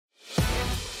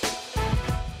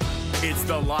It's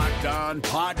the Locked On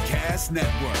Podcast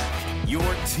Network, your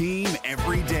team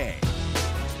every day.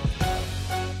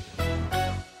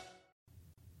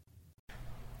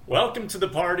 Welcome to the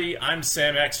party. I'm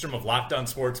Sam Ekstrom of Locked On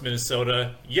Sports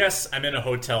Minnesota. Yes, I'm in a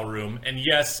hotel room, and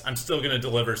yes, I'm still going to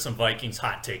deliver some Vikings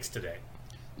hot takes today.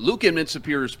 Luke Inman,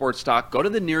 Superior Sports Talk. Go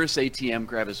to the nearest ATM,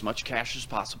 grab as much cash as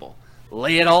possible.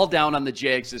 Lay it all down on the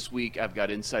Jags this week. I've got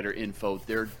insider info.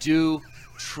 They're due.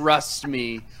 Trust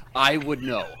me, I would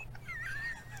know.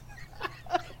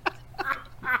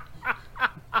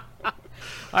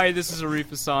 Hi, this is Arif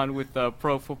Hassan with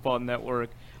Pro Football Network.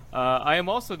 I am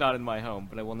also not in my home,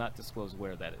 but I will not disclose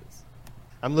where that is.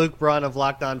 I'm Luke Braun of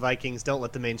Locked On Vikings. Don't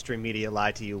let the mainstream media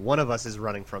lie to you. One of us is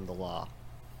running from the law.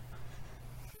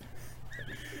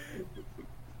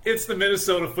 It's the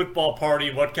Minnesota football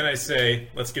party. What can I say?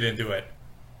 Let's get into it.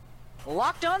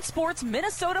 Locked On Sports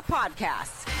Minnesota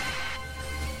Podcasts.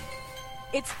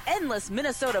 It's endless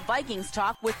Minnesota Vikings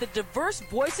talk with the diverse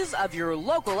voices of your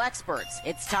local experts.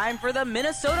 It's time for the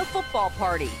Minnesota football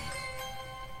party.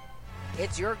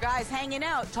 It's your guys hanging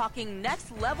out talking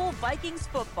next-level Vikings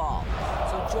football.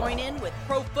 So join in with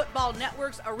Pro Football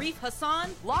Network's Arif Hassan,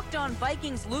 Locked On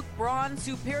Vikings Luke Braun,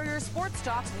 Superior Sports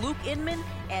Talk's Luke Inman,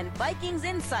 and Vikings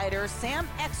insider Sam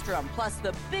Ekstrom, plus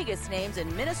the biggest names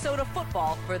in Minnesota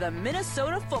football for the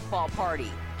Minnesota football party.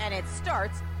 And it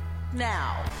starts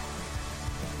now.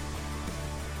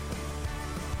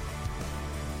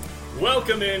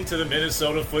 Welcome into the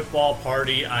Minnesota football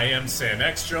party. I am Sam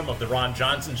Ekstrom of The Ron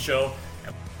Johnson Show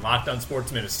and Locked On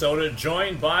Sports Minnesota,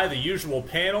 joined by the usual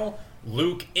panel,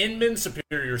 Luke Inman,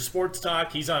 Superior Sports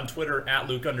Talk. He's on Twitter at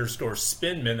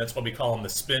Luke_Spinman. That's what we call him, the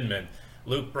Spinman.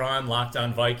 Luke Braun, Locked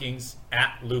On Vikings,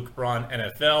 at Luke Braun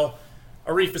NFL.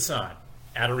 Arif Hassan,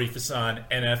 at Arif Hassan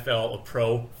NFL, a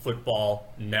Pro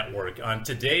Football Network. On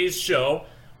today's show,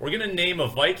 we're going to name a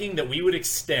Viking that we would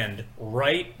extend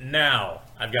right now.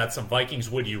 I've got some Vikings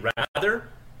would you rather.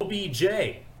 OBJ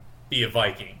be a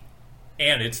Viking.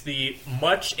 And it's the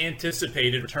much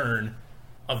anticipated return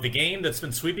of the game that's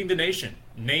been sweeping the nation.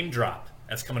 Name drop.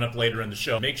 That's coming up later in the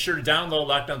show. Make sure to download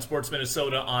Locked On Sports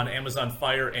Minnesota on Amazon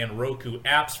Fire and Roku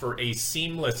apps for a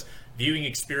seamless viewing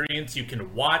experience. You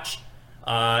can watch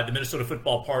the Minnesota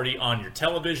football party on your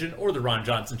television or the Ron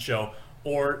Johnson Show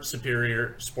or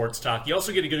Superior Sports Talk. You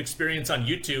also get a good experience on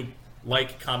YouTube.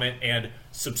 Like, comment, and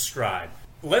subscribe.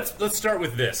 Let's start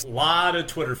with this. A lot of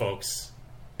Twitter folks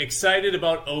excited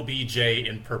about OBJ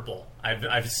in purple.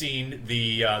 I've seen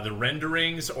the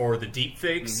renderings or the deep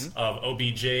fakes of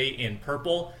OBJ in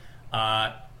purple.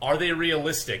 Are they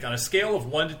realistic? On a scale of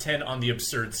 1 to 10 on the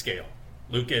absurd scale.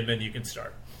 Luke Inman, you can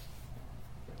start.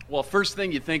 Well, first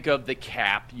thing you think of, the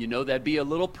cap. You know, that'd be a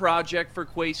little project for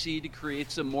Kwesi to create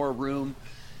some more room.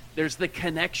 There's the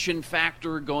connection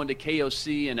factor going to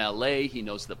KOC in LA. He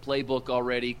knows the playbook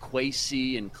already.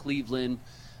 Kwesi in Cleveland.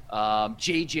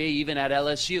 JJ even at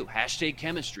LSU. Hashtag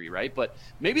chemistry, right? But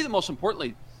maybe the most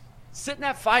importantly, sitting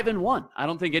at 5-1. I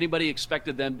don't think anybody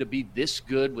expected them to be this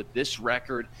good with this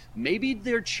record. Maybe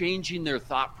they're changing their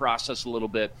thought process a little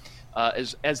bit.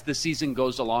 As the season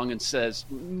goes along and says,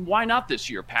 why not this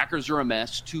year? Packers are a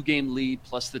mess, 2-game lead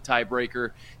plus the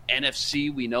tiebreaker.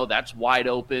 NFC, we know that's wide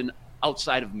open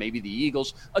outside of maybe the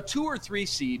Eagles. A 2 or 3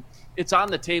 seed, it's on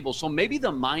the table. So maybe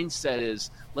the mindset is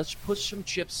let's push some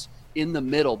chips in the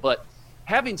middle. But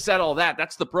having said all that,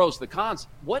 that's the pros. The cons,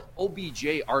 what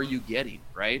OBJ are you getting,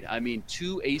 right? I mean,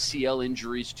 2 ACL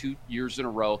injuries 2 years in a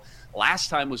row. Last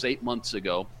time was 8 months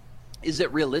ago. Is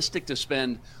it realistic to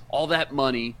spend all that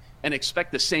money and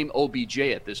expect the same OBJ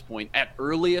at this point? At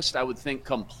earliest, I would think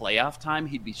come playoff time,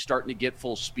 he'd be starting to get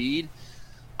full speed.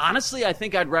 Honestly, I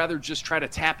think I'd rather just try to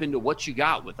tap into what you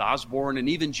got with Osborne and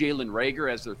even Jalen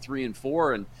Reagor as they're 3 and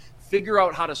 4 and figure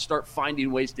out how to start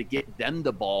finding ways to get them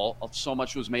the ball. So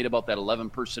much was made about that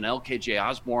 11 personnel. KJ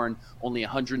Osborne, only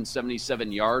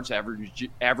 177 yards,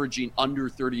 averaging under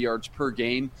 30 yards per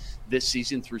game this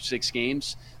season through 6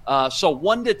 games. So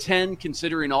 1 to 10,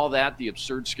 considering all that, the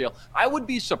absurd scale. I would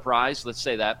be surprised, let's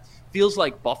say that. Feels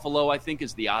like Buffalo, I think,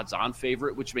 is the odds-on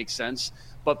favorite, which makes sense.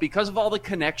 But because of all the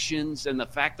connections and the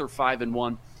fact they're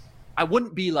 5-1, I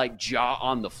wouldn't be like jaw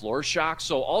on the floor shocked.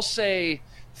 So I'll say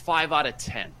 5 out of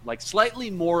 10. Like slightly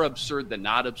more absurd than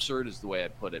not absurd is the way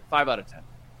I'd put it. 5 out of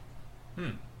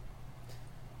 10.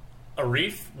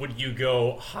 Arif, would you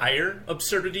go higher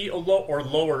absurdity or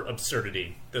lower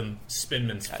absurdity than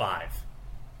Spinman's 5?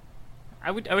 I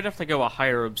would definitely go a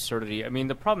higher absurdity. I mean,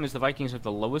 the problem is the Vikings have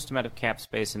the lowest amount of cap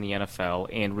space in the NFL,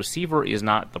 and receiver is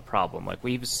not the problem. Like,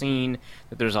 we've seen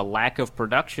that there's a lack of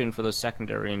production for those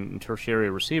secondary and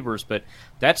tertiary receivers, but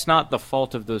that's not the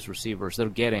fault of those receivers. They're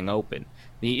getting open.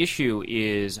 The issue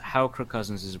is how Kirk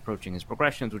Cousins is approaching his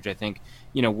progressions, which I think,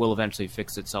 will eventually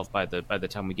fix itself by the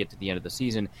time we get to the end of the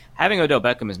season. Having Odell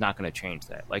Beckham is not going to change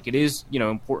that. Like, it is,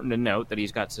 important to note that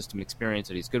he's got system experience,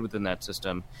 that he's good within that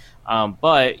system.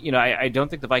 But I don't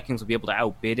think the Vikings will be able to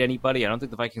outbid anybody. I don't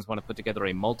think the Vikings want to put together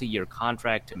a multi-year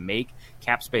contract to make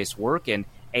cap space work. And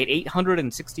at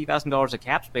 $860,000 of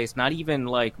cap space, not even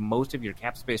like most of your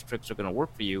cap space tricks are going to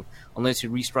work for you unless you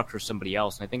restructure somebody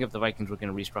else. And I think if the Vikings were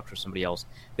going to restructure somebody else,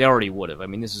 they already would have. I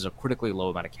mean, this is a critically low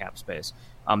amount of cap space.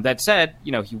 That said,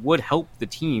 he would help the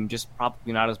team, just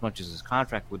probably not as much as his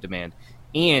contract would demand.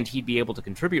 And he'd be able to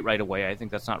contribute right away. I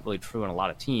think that's not really true in a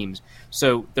lot of teams.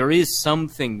 So there is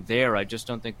something there. I just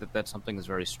don't think that that's something that's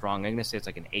very strong. I'm going to say it's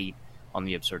like an 8 on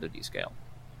the absurdity scale.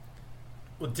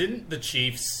 Well, didn't the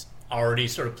Chiefs already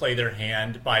sort of play their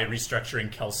hand by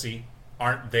restructuring Kelsey?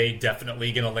 Aren't they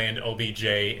definitely going to land OBJ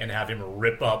and have him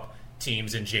rip up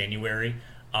teams in January?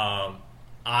 I'm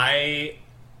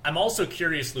also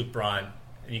curious, Luke Braun,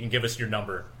 and you can give us your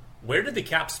number. Where did the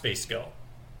cap space go?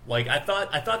 Like, I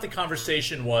thought the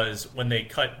conversation was when they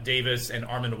cut Davis and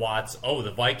Armand Watts,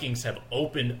 the Vikings have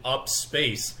opened up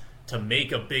space to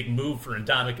make a big move for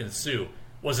Ndamukong Suh.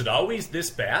 Was it always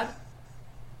this bad?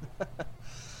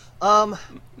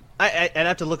 I'd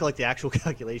have to look at like the actual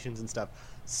calculations and stuff.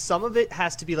 Some of it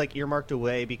has to be like earmarked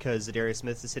away because Zadarius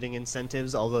Smith is hitting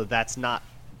incentives, although that's not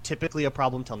typically a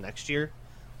problem till next year.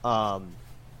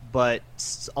 But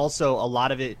also a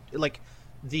lot of it, like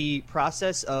the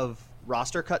process of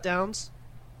roster cutdowns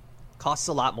costs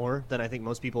a lot more than I think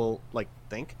most people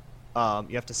think.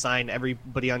 You have to sign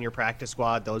everybody on your practice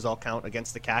squad. Those all count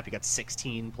against the cap. You got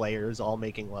 16 players all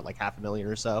making like $500,000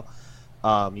 or so.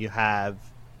 You have,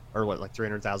 or like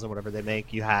 300,000, whatever they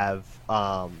make. You have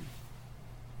the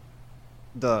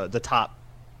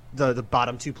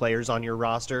bottom 2 players on your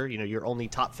roster. Your only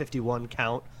top 51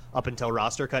 count up until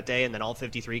roster cut day, and then all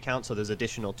 53 count. So those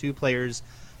additional 2 players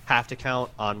have to count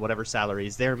on whatever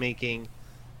salaries they're making.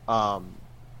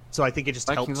 So I think it just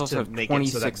Vikings helps also to have make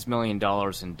 $26 million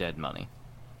in dead money.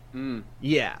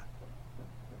 Yeah.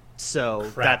 So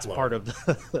that's part of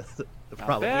the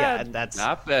problem. Yeah, and that's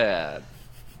not bad.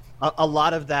 A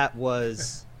lot of that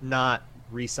was not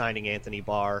re-signing Anthony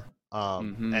Barr,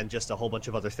 and just a whole bunch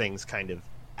of other things kind of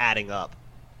adding up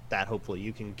that hopefully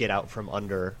you can get out from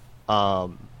under.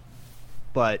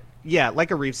 But yeah, like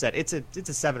Arif said, it's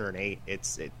a 7 or an 8.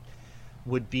 It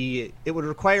would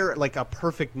require like a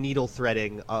perfect needle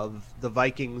threading of the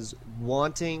Vikings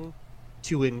wanting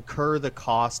to incur the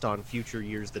cost on future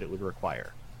years that it would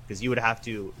require, because you would have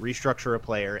to restructure a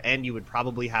player, and you would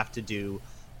probably have to do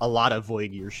a lot of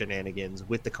void year shenanigans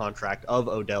with the contract of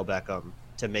Odell Beckham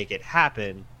to make it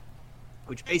happen,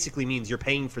 which basically means you're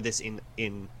paying for this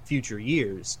in future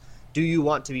years. Do you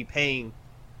want to be paying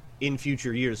in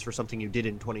future years for something you did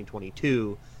in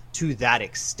 2022 to that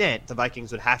extent? The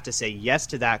Vikings would have to say yes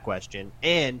to that question,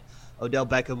 and Odell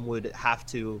Beckham would have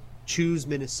to choose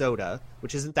Minnesota,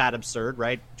 which isn't that absurd,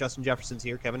 right? Justin Jefferson's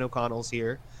here, Kevin O'Connell's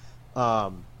here,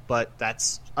 but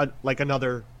that's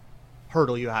another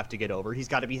hurdle you have to get over. He's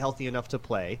got to be healthy enough to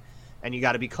play, and you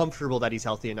got to be comfortable that he's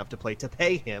healthy enough to play to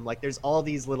pay him. Like, there's all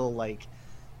these little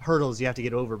hurdles you have to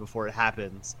get over before it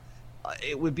happens.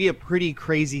 It would be a pretty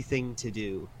crazy thing to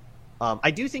do.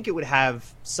 I do think it would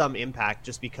have some impact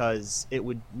just because it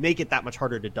would make it that much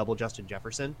harder to double Justin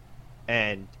Jefferson,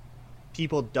 and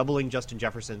people doubling Justin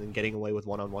Jefferson and getting away with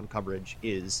one-on-one coverage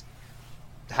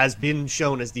has been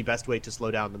shown as the best way to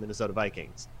slow down the Minnesota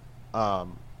Vikings.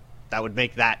 That would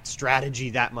make that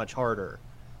strategy that much harder.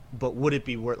 But would it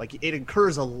be worth, it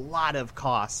incurs a lot of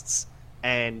costs,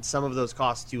 and some of those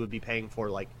costs you would be paying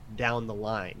for down the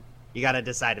line. You got to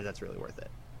decide if that's really worth it.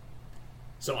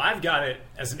 So I've got it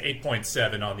as an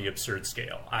 8.7 on the absurd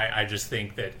scale. I just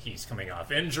think that he's coming off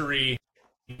injury,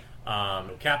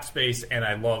 cap space, and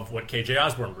I love what KJ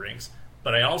Osborne brings.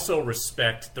 But I also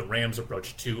respect the Rams'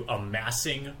 approach to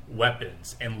amassing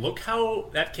weapons. And look how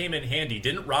that came in handy.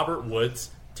 Didn't Robert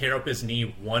Woods tear up his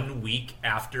knee 1 week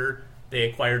after they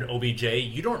acquired OBJ?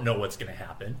 You don't know what's going to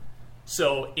happen.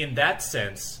 So in that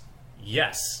sense,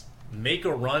 yes, make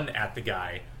a run at the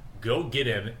guy. Go get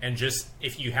him, and just,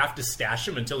 if you have to stash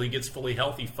him until he gets fully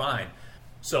healthy, fine.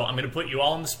 So I'm going to put you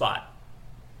all on the spot.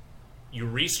 You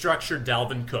restructure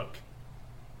Dalvin Cook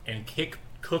and kick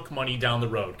Cook money down the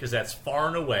road, because that's far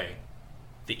and away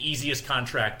the easiest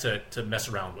contract to mess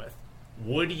around with.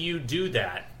 Would you do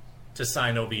that to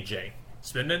sign OBJ?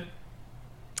 Spinman?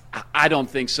 I don't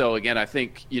think so. Again, I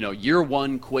think, year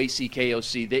one, Kwesi,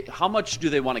 KOC, how much do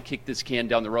they want to kick this can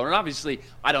down the road? And obviously,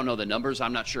 I don't know the numbers.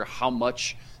 I'm not sure how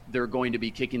much they're going to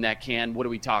be kicking that can. What are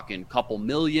we talking? Couple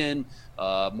million?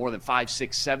 more than 5,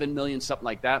 6, 7 million, something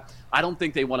like that. I don't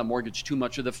think they want to mortgage too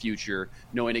much of the future,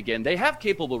 knowing, again, they have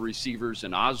capable receivers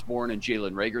in Osborne and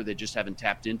Jalen Reagor they just haven't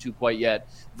tapped into quite yet,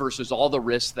 versus all the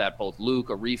risks that both Luke,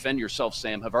 Arif, and yourself,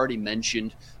 Sam, have already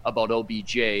mentioned about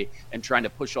OBJ and trying to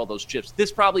push all those chips.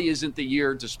 This probably isn't the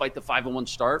year, despite the 5-1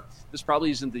 start, this probably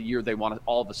isn't the year they want to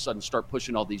all of a sudden start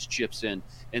pushing all these chips in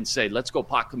and say, let's go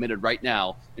pot committed right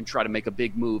now and try to make a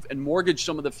big move and mortgage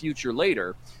some of the future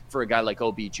later for a guy like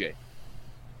OBJ.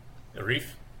 Arif?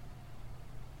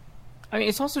 I mean,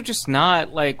 it's also just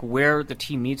not like where the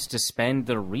team needs to spend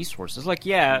their resources. Like,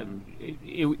 yeah,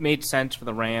 it made sense for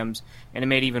the Rams, and it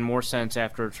made even more sense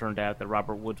after it turned out that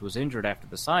Robert Woods was injured after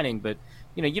the signing. But,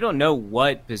 you don't know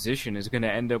what position is going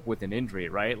to end up with an injury,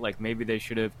 right? Like, maybe they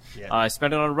should have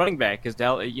spent it on running back because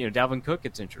Dalvin Cook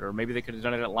gets injured, or maybe they could have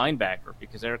done it at linebacker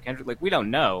because Eric Kendrick. Like, we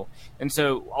don't know, and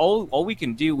so all we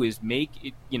can do is make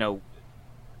it,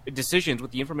 decisions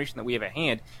with the information that we have at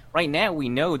hand. Right now, we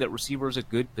know that receiver is a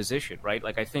good position, right?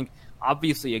 Like, I think,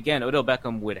 obviously, again, Odell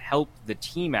Beckham would help the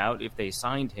team out if they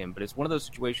signed him, but it's one of those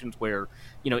situations where,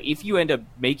 if you end up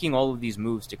making all of these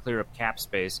moves to clear up cap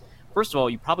space, first of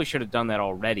all, you probably should have done that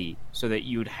already so that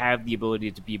you'd have the ability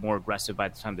to be more aggressive by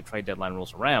the time the trade deadline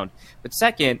rolls around. But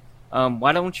second,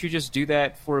 why don't you just do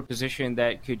that for a position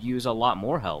that could use a lot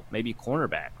more help, maybe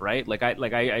cornerback, right?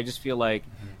 I just feel like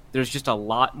there's just a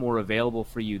lot more available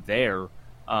for you there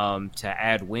to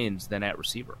add wins than at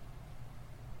receiver.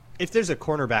 If there's a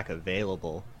cornerback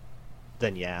available,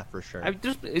 then yeah, for sure.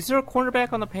 Is there a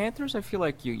cornerback on the Panthers? I feel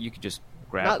like you could just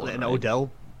grab one.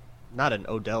 Not an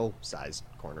Odell-sized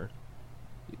corner.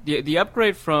 The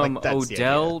upgrade from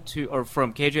Odell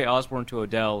from KJ Osborne to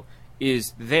Odell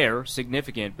is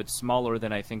significant, but smaller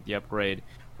than I think the upgrade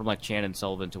from like Shannon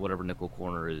Sullivan to whatever nickel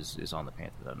corner is on the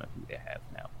Panthers. I don't know who they have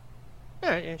now. All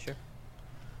right, yeah, sure.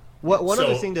 One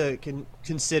other thing to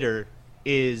consider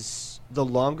is the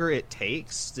longer it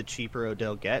takes, the cheaper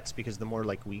Odell gets, because the more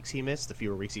weeks he missed, the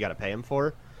fewer weeks you got to pay him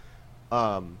for.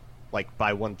 By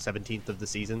 1/17 of the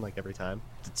season, every time.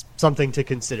 It's something to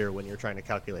consider when you're trying to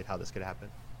calculate how this could happen.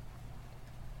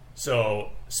 So,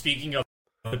 speaking of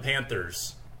the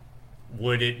Panthers,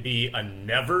 would it be a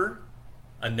never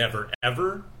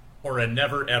ever, or a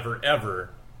never ever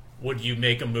ever would you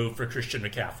make a move for Christian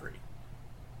McCaffrey?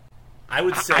 I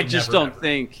would say I just don't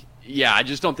think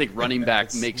running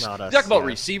back makes... Talk about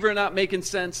receiver not making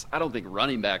sense. I don't think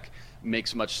running back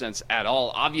makes much sense at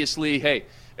all. Obviously, hey,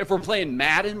 if we're playing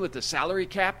Madden with the salary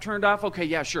cap turned off, okay,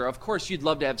 yeah, sure. Of course, you'd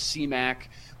love to have C-Mac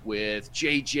with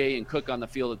JJ and Cook on the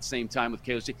field at the same time with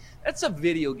KOC. That's a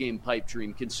video game pipe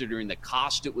dream considering the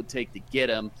cost it would take to get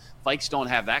him. Vikes don't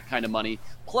have that kind of money.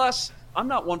 Plus, I'm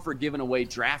not one for giving away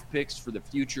draft picks for the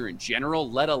future in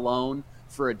general, let alone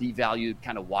for a devalued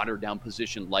kind of watered-down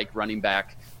position like running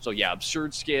back. So, yeah,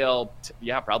 absurd scale,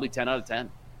 probably 10 out of 10.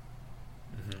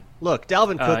 Mm-hmm. Look,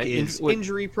 Dalvin Cook is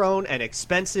injury-prone and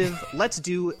expensive. Let's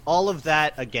do all of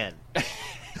that again.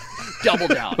 Double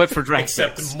down. But for draft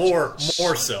Except picks. more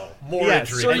so. More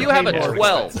injury. So you have a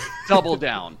 12. Double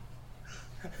down.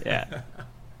 Yeah.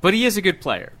 But he is a good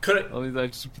player. Could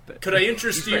I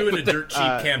interest you in a dirt cheap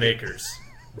Cam Akers?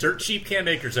 Dirt cheap Cam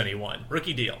Akers, anyone?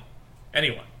 Rookie deal.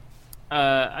 Anyone?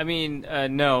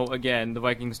 No. Again, the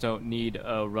Vikings don't need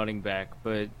a running back,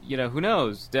 but who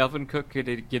knows? Dalvin Cook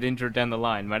could get injured down the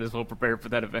line. Might as well prepare for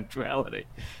that eventuality.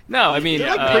 No, I mean,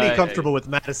 you're pretty comfortable with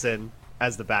Madison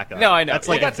as the backup. No, I know. That's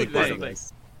that's the thing.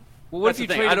 Well, what if you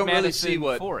traded I don't Madison really see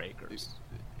what 4 acres?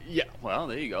 Yeah, well,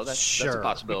 there you go. That's a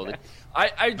possibility. Yeah.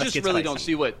 I just really don't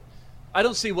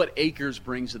see what Akers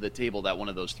brings to the table that one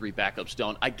of those three backups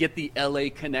don't. I get the LA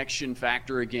connection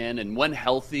factor again, and when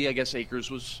healthy, I guess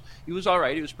Akers was all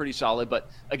right. He was pretty solid,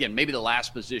 but again, maybe the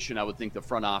last position I would think the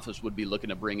front office would be looking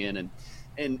to bring in,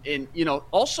 and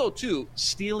also too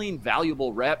stealing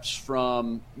valuable reps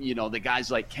from the guys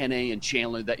like Kene and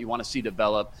Chandler that you want to see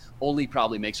develop only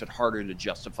probably makes it harder to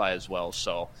justify as well.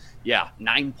 So yeah,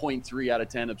 9.3 out of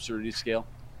 10 absurdity scale.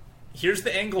 Here's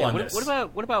the angle on this.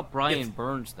 What about Brian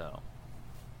Burns though?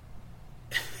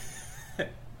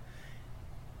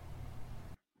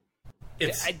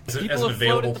 As an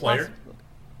available player?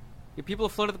 People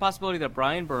have floated the possibility that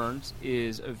Brian Burns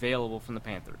is available from the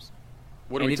Panthers.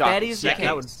 What are we talking? That is the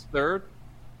case, third?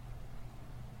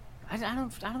 I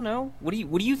don't know. What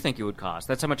do you think it would cost?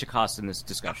 That's how much it costs in this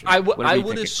discussion. I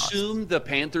would assume the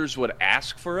Panthers would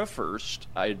ask for a first.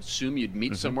 I'd assume you'd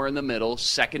meet somewhere in the middle,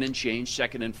 second and change,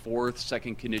 second and fourth,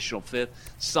 second conditional fifth,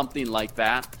 something like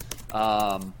that.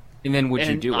 And then would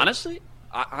you do it? Honestly,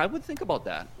 I would think about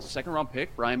that. Second round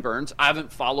pick, Brian Burns. I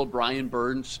haven't followed Brian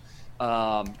Burns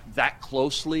that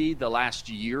closely the last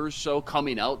year or so.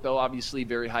 Coming out, though, obviously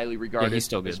very highly regarded. Yeah, he's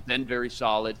still good. He's been very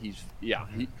solid. He's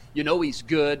he's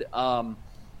good.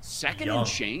 Second Young. and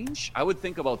change, I would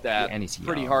think about that and he's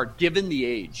pretty young. hard, given the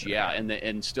age,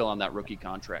 and still on that rookie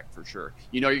contract for sure.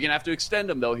 You're going to have to extend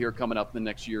him, though, here coming up in the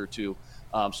next year or two.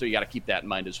 So you got to keep that in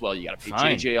mind as well. You got to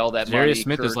pay JJ all that money. Darius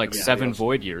Smith is Kurt, like 7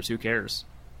 void years. Who cares?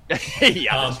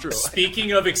 That's true.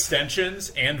 Speaking of extensions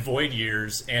and void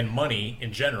years and money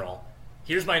in general,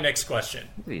 here's my next question.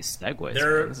 Look at these segues.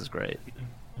 Man. This is great.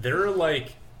 There are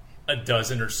like a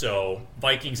dozen or so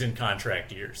Vikings in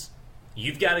contract years.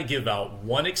 You've got to give out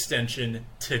one extension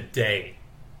today.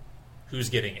 Who's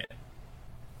getting it?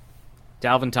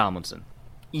 Dalvin Tomlinson.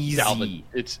 Easy. Dalvin.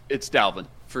 It's Dalvin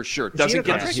for sure. he Doesn't in a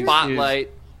get the contract year?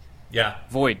 spotlight. Yeah.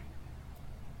 Void.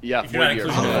 Yeah, If you're not void year.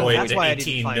 including the void, That's the why I didn't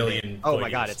 18 find million it. Oh void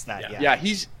my God, years. it's that. Yeah. Yeah,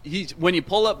 he's when you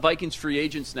pull up Vikings free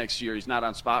agents next year, he's not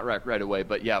on spot rack right away,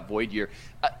 but yeah, void year.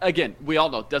 Again, we all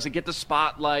know doesn't get the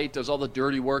spotlight, does all the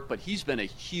dirty work, but he's been a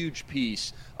huge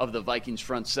piece of the Vikings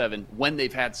front seven when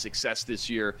they've had success this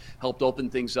year. Helped open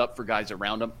things up for guys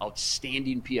around him.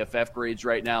 Outstanding PFF grades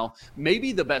right now.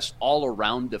 Maybe the best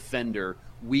all-around defender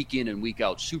week in and week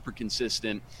out. Super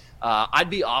consistent. I'd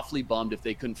be awfully bummed if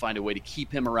they couldn't find a way to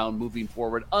keep him around moving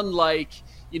forward. Unlike,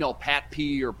 Pat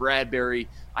P or Bradbury,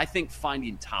 I think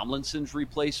finding Tomlinson's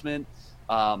replacement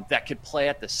that could play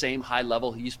at the same high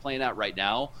level he's playing at right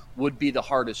now would be the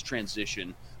hardest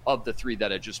transition of the three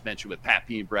that I just mentioned with Pat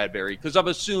P and Bradbury, because I've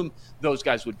assumed those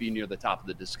guys would be near the top of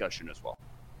the discussion as well.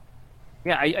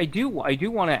 Yeah, I do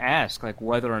want to ask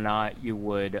whether or not you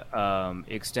would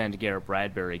extend Garrett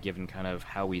Bradbury given kind of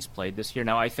how he's played this year.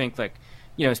 Now I think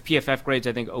his PFF grades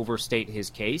I think overstate his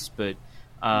case, but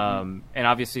and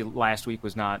obviously last week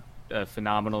was not a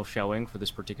phenomenal showing for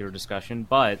this particular discussion,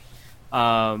 but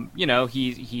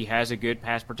he has a good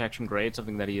pass protection grade,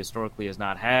 something that he historically has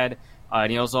not had,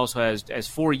 and he also has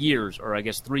 4 years or I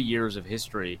guess 3 years of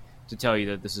history to tell you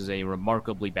that this is a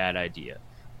remarkably bad idea.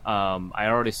 I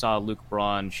already saw Luke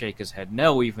Braun shake his head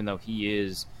no, even though he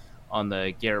is on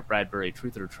the Garrett Bradbury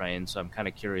truther train. So I'm kind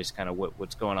of curious,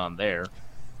 what's going on there.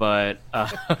 But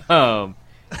I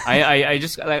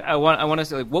want to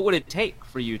say, what would it take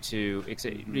for you to,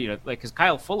 because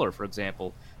Kyle Fuller, for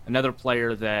example, another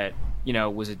player that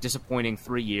was a disappointing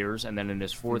 3 years, and then in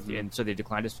his fourth year, and so they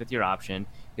declined his fifth-year option.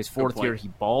 His fourth year, he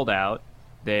balled out.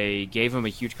 They gave him a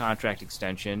huge contract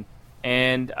extension.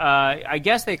 And I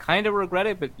guess they kind of regret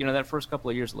it, but that first couple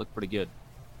of years it looked pretty good.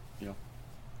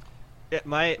 Yeah,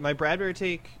 my Bradbury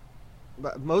take,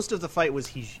 most of the fight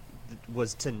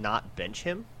was to not bench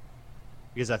him,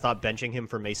 because I thought benching him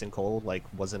for Mason Cole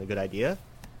wasn't a good idea.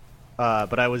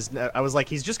 But I was like,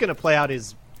 he's just going to play out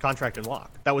his contract and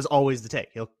walk. That was always the take.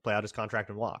 He'll play out his contract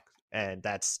and walk, and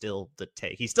that's still the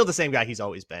take. He's still the same guy he's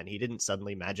always been. He didn't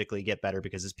suddenly magically get better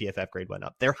because his PFF grade went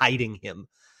up. They're hiding him.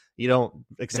 You don't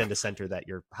extend a center that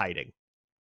you're hiding.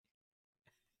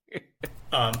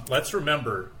 Let's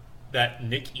remember that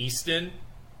Nick Easton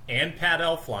and Pat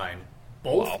Elflein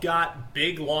both got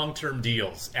big long-term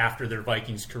deals after their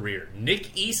Vikings career.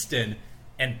 Nick Easton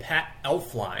and Pat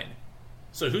Elflein.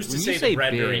 So who's to say that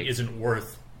Bradbury isn't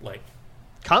worth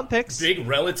comp picks? Big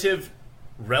relative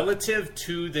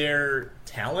to their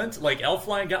talent?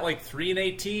 Elflein got 3 and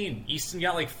 18. Easton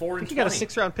got 4 and 20. You got a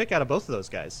 6th-round pick out of both of those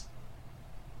guys.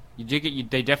 They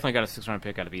definitely got a 6th-round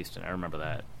pick out of Easton. I remember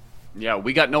that. Yeah,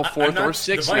 we got no 4th or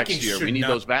 6th next year. We need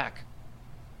those back.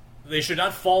 They should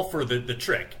not fall for the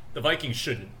trick. The Vikings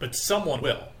shouldn't, but someone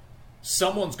will.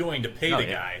 Someone's going to pay the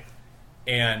guy,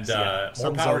 and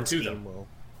more power to them.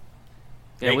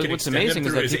 Yeah, what's amazing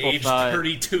is that people thought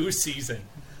 32 season.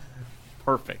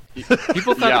 Perfect.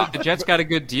 People thought that the Jets got a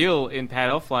good deal in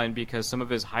Pat Elflein because some of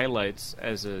his highlights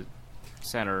as a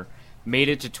center made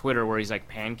it to Twitter where he's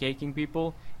pancaking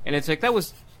people, and it's that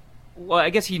was. Well, I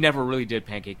guess he never really did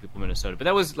pancake people in Minnesota, but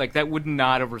that was that would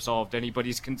not have resolved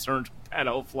anybody's concerns with Pat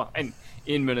Elflein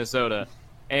in Minnesota.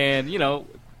 And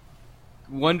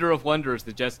wonder of wonders,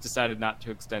 the Jets decided not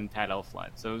to extend Pat Elflein.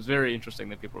 So it was very interesting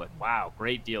that people were like, "Wow,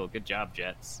 great deal, good job,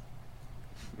 Jets."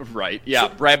 Right? Yeah,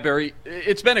 Bradbury.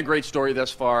 It's been a great story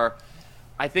thus far.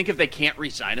 I think if they can't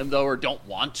re-sign him, though, or don't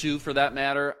want to, for that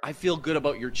matter, I feel good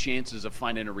about your chances of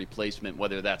finding a replacement,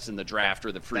 whether that's in the draft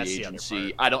or the free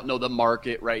agency. I don't know the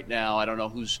market right now. I don't know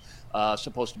who's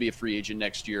supposed to be a free agent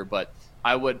next year, but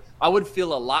I would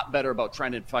feel a lot better about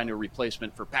trying to find a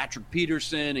replacement for Patrick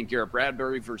Peterson and Garrett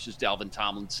Bradbury versus Dalvin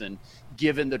Tomlinson,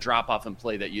 given the drop-off in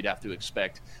play that you'd have to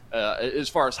expect as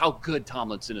far as how good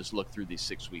Tomlinson has looked through these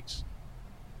 6 weeks.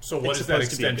 So what is that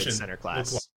extension? To be a good center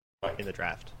class in the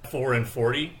draft. 4 and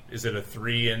 40? Is it a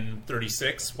 3 and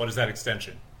 36? What is that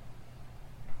extension?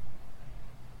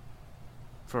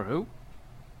 For who?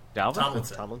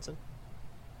 Dalvin? Tomlinson.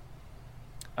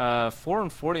 4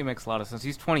 and 40 makes a lot of sense.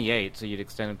 He's 28, so you'd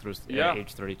extend him through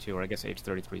age 32, or I guess age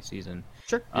 33 season.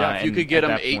 Sure. Yeah, if you could get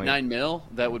him 8, point, 9 mil,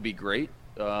 that would be great.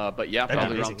 But yeah,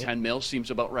 probably around 10 mil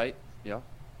seems about right. Yeah.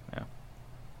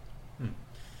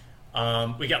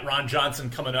 We got Ron Johnson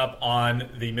coming up on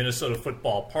the Minnesota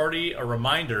Football Party. A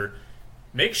reminder,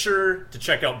 make sure to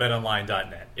check out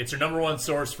betonline.net. It's your number one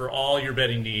source for all your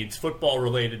betting needs,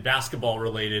 football-related,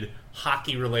 basketball-related,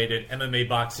 hockey-related, MMA,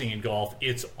 boxing, and golf.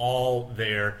 It's all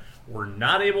there. We're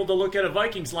not able to look at a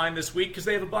Vikings line this week because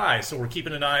they have a bye, so we're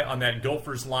keeping an eye on that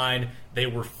Gophers line. They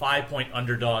were 5-point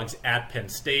underdogs at Penn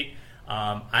State.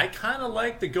 I kind of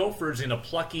like the Gophers in a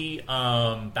plucky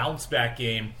bounce-back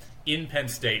game in Penn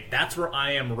State. That's where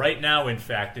I am right now, in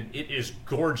fact, and it is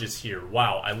gorgeous here.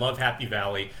 Wow, I love Happy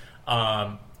Valley.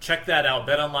 Check that out,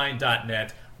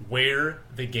 betonline.net, where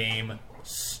the game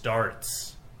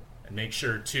starts. And make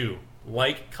sure to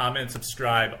like, comment,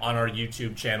 subscribe on our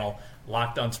YouTube channel,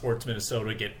 Locked On Sports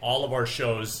Minnesota. Get all of our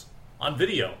shows on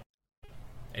video.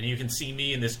 And you can see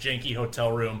me in this janky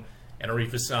hotel room and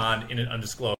Arif Hassan in an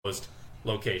undisclosed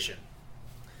location.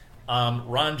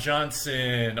 Ron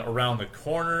Johnson around the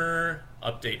corner.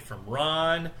 Update from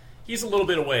Ron. He's a little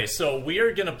bit away, so we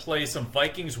are going to play some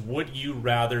Vikings Would You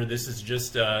Rather. This is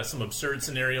just some absurd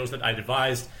scenarios that I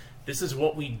devised. This is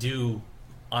what we do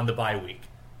on the bye week.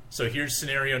 So here's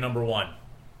scenario number 1.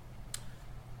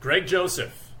 Greg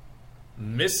Joseph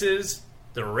misses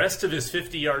the rest of his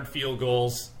 50-yard field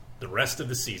goals the rest of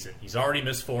the season. He's already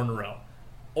missed 4 in a row.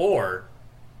 Or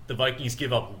the Vikings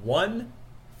give up one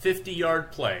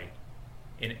 50-yard play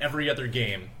in every other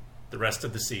game the rest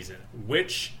of the season.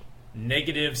 Which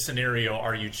negative scenario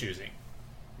are you choosing?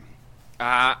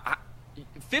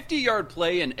 50-yard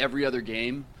play in every other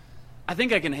game, I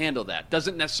think I can handle that.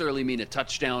 Doesn't necessarily mean a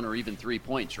touchdown or even 3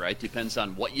 points, right? Depends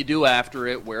on what you do after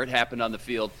it, where it happened on the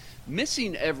field.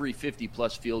 Missing every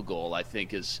 50-plus field goal, I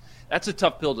think, that's a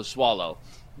tough pill to swallow.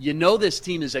 You know this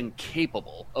team is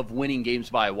incapable of winning games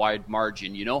by a wide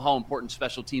margin. You know how important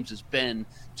special teams has been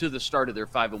to the start of their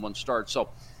 5-1 start. So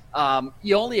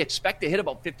you only expect to hit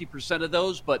about 50% of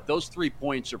those, but those 3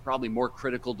 points are probably more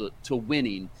critical to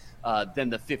winning than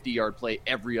the 50-yard play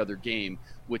every other game,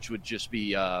 which would just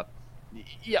be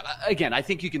again, I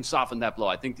think you can soften that blow.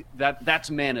 I think that's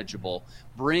manageable.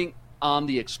 Bring on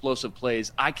the explosive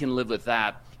plays. I can live with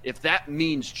that. If that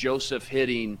means Joseph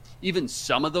hitting even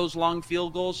some of those long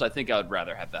field goals, I think I would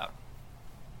rather have that.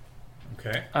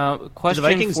 Okay.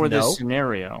 Question for this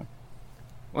scenario.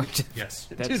 Yes.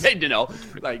 Do they know?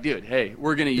 Like, dude, hey,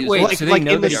 we're going to use Wait, this. so they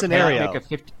know in that the he scenario. cannot make a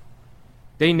 50.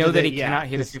 They know that he yeah, cannot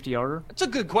hit a 50-yarder? That's a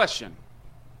good question.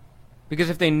 Because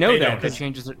if they know They that, don't. that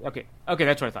changes it. Okay,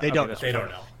 that's what I thought. They don't. They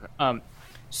don't know.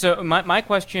 So my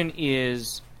question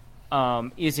is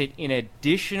it an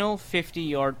additional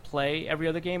 50-yard play every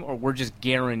other game, or we're just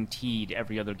guaranteed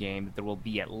every other game that there will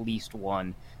be at least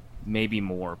one, maybe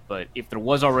more? But if there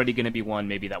was already going to be one,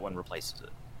 maybe that one replaces it.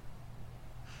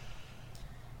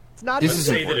 It's not. Let's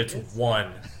say that it's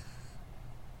one.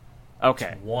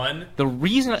 Okay. One. The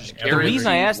reason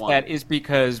I asked one. that is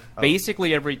because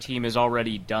basically every team has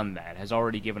already done that, has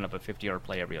already given up a 50-yard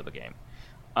play every other game.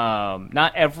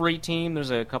 Not every team.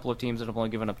 There's a couple of teams that have only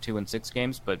given up 2 in 6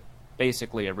 games, but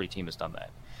basically every team has done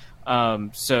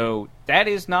that. So that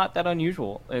is not that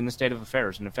unusual in the state of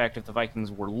affairs. And in fact, if the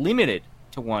Vikings were limited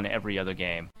to one every other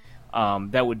game,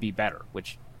 that would be better,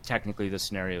 which technically this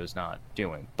scenario is not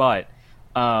doing. But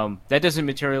that doesn't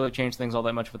materially change things all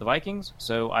that much for the Vikings,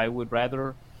 so I would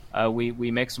rather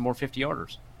we make some more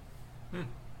 50-yarders.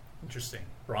 Interesting.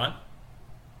 Ron?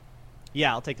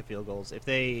 Yeah, I'll take the field goals. If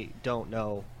they don't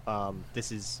know,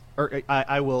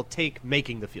 I will take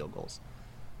making the field goals.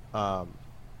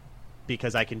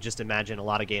 Because I can just imagine a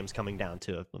lot of games coming down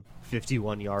to a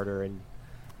 51-yarder and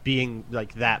being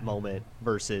like that moment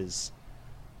versus,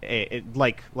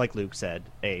 like Luke said,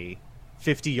 a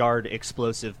 50-yard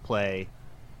explosive play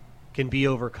can be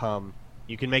overcome.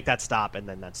 You can make that stop, and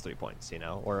then that's 3 points,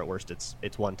 or at worst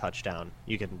it's one touchdown.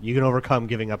 You can overcome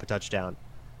giving up a touchdown,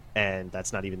 and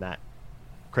that's not even that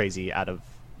crazy out of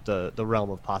the realm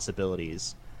of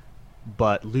possibilities.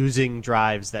 But losing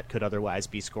drives that could otherwise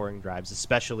be scoring drives,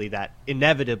 especially that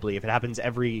inevitably, if it happens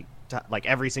every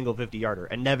single 50-yarder,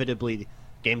 inevitably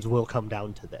games will come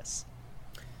down to this,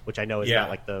 which I know is not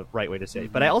like the right way to say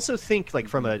it. But I also think like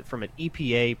from an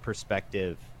EPA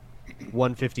perspective,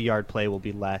 one 50-yard play will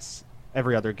be less.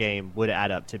 Every other game would add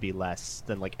up to be less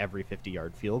than like every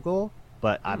 50-yard field goal.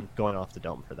 But I'm going off the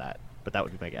dome for that. But that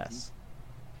would be my guess.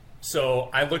 So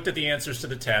I looked at the answers to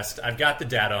the test. I've got the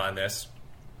data on this.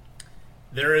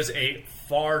 There is a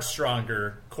far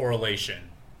stronger correlation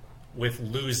with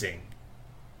losing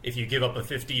if you give up a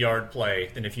 50-yard play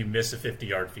than if you miss a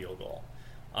 50-yard field goal.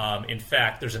 In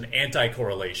fact, there's an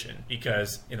anti-correlation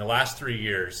because in the last 3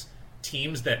 years,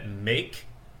 teams that make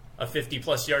a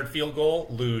 50-plus yard field goal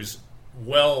lose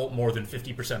well more than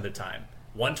 50% of the time.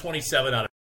 127 out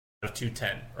of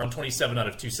 210, or 127 out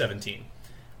of 217.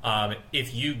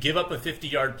 If you give up a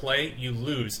 50-yard play, you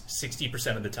lose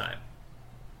 60% of the time.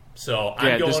 So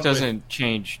I'm going this doesn't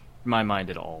change my mind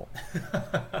at all.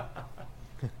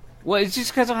 Well, it's just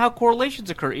because of how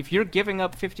correlations occur. If you're giving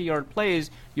up 50-yard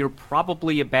plays, you're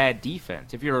probably a bad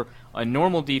defense. If you're a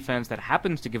normal defense that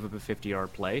happens to give up a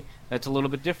 50-yard play, that's a little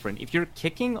bit different. If you're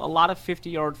kicking a lot of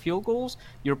 50-yard field goals,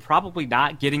 you're probably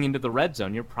not getting into the red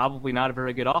zone. You're probably not a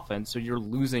very good offense, so you're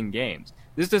losing games.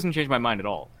 This doesn't change my mind at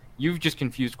all. You've just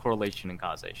confused correlation and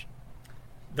causation.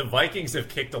 The Vikings have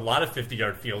kicked a lot of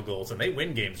 50-yard field goals, and they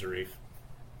win games, Arif.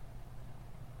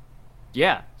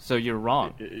 Yeah, so you're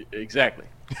wrong. Exactly.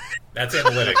 That's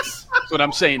analytics. That's what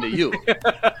I'm saying to you.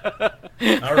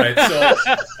 All right, so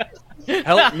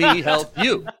Help me help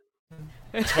you.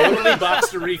 totally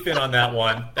boxed Arif in on that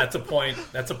one. That's a point.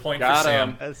 That's a point Got for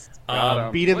him.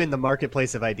 Sam. Beat him in the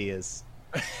marketplace of ideas.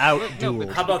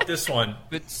 Out-dueled. How about this one?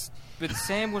 But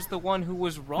Sam was the one who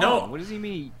was wrong. No. What does he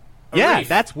mean? Yeah, Arif,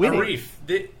 that's winning.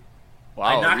 Arif, Wow,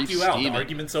 I knocked Arif's you out. steaming. The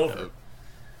argument's over.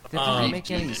 That doesn't make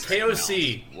any sense.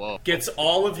 KOC Whoa. gets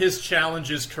all of his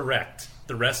challenges correct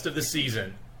the rest of the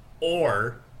season,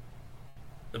 or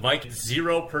the Vikings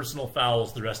 0 personal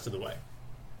fouls the rest of the way.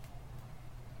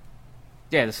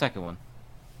 Yeah, the second one.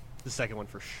 The second one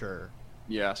for sure.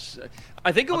 Yes,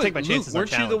 I think it I'll was take my Luke. chances on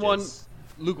Weren't you the one? challenges.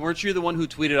 Luke, weren't you the one who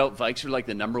tweeted out Vikes are like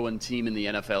the number one team in the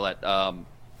NFL at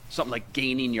something like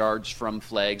gaining yards from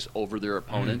flags over their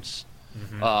opponents?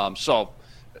 So,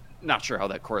 not sure how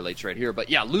that correlates right here, but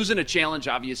yeah, losing a challenge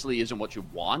obviously isn't what you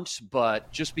want.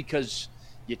 But just because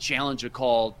you challenge a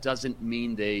call doesn't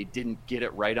mean they didn't get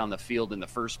it right on the field in the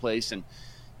first place, and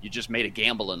you just made a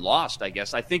gamble and lost, I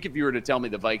guess. I think if you were to tell me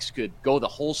the Vikes could go the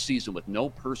whole season with no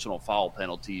personal foul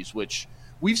penalties, which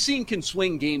we've seen can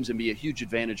swing games and be a huge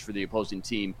advantage for the opposing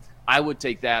team, I would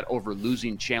take that over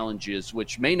losing challenges,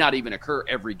 which may not even occur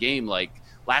every game. Like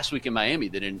last week in Miami,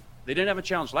 they didn't have a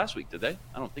challenge last week, did they?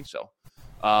 I don't think so.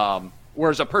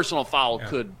 Whereas a personal foul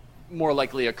could more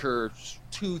likely occur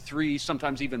 2, 3,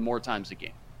 sometimes even more times a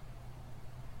game.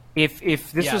 If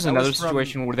this Yeah, was that another was from-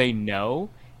 situation where they know,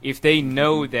 if they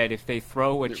know that if they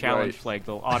throw a challenge Right. flag,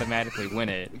 they'll automatically win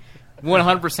it.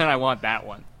 100% I want that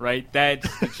one, right?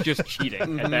 It's just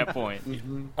cheating at that point.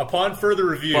 Upon further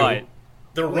review, But-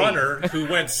 the runner who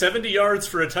went 70 yards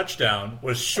for a touchdown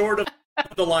was short of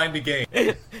the line to gain.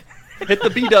 Hit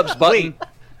the B-dubs button. Wait.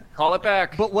 Call it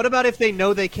back. But what about if they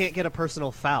know they can't get a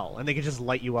personal foul and they can just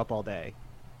light you up all day?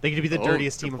 They could be the Oh,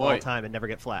 dirtiest good team of all point. time and never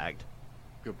get flagged.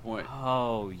 Good point.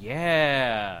 Oh,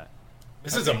 yeah.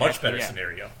 This is a much better Yeah.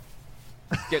 scenario.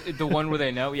 Get the one where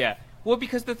they know, yeah. Well,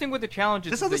 because the thing with the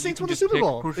challenges That's is how the that you Saints can won the just Super pick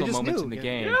Bowl. crucial They just moments knew. in the Yeah.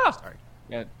 game.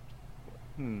 Yeah.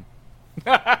 Sorry.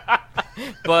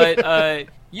 But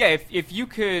yeah, if you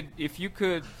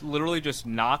could literally just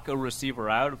knock a receiver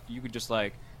out, if you could just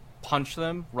like punch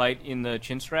them right in the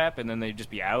chin strap and then they'd just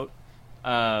be out.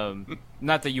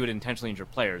 Not that you would intentionally injure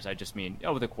players. I just mean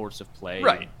over the course of play,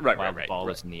 Right, while the ball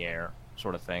is in the air,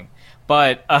 sort of thing.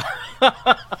 But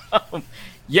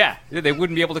yeah, they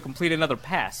wouldn't be able to complete another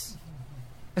pass.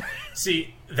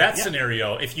 See, that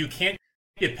scenario, if you can't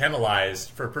get penalized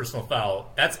for a personal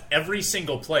foul, that's every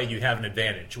single play you have an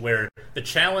advantage, where the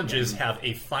challenges have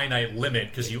a finite limit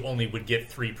because you only would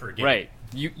get 3 per game. Right.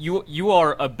 You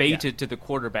are abated to the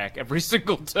quarterback every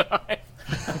single time.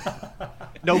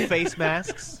 No face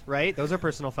masks, right? Those are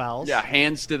personal fouls. Yeah,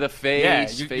 hands to the Yeah,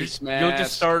 face, you, face you, mask. you'll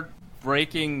just start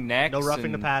breaking necks. No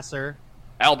roughing the and- passer.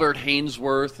 Albert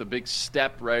Hainsworth, a big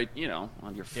step right, on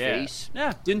your Yeah. face.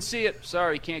 Yeah, didn't see it.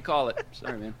 Sorry, can't call it.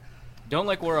 Sorry, man. Don't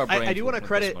like where our brains. I do went wanna with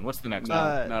credit, this one. What's the next No,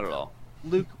 one? not at all.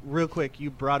 Luke, real quick, you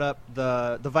brought up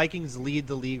the Vikings lead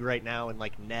the league right now in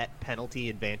like net penalty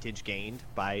advantage gained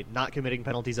by not committing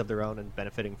penalties of their own and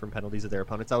benefiting from penalties of their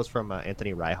opponents. That was from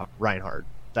Anthony Reinhardt.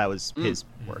 That was his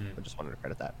work. I just wanted to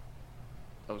credit that.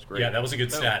 That was great. Yeah, that was a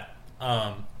good stat.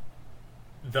 The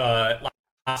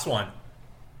last one,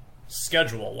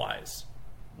 schedule-wise,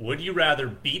 would you rather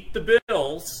beat the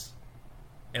Bills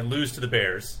and lose to the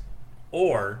Bears,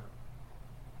 or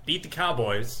beat the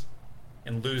Cowboys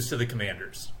and lose to the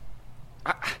Commanders?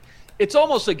 It's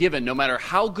almost a given, no matter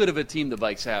how good of a team the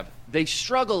Vikes have. They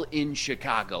struggle in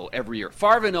Chicago every year.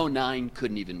 Favre in 2009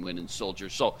 couldn't even win in Soldier.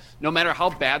 So no matter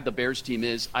how bad the Bears team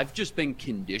is, I've just been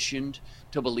conditioned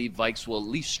to believe Vikes will at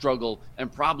least struggle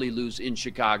and probably lose in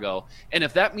Chicago. And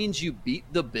if that means you beat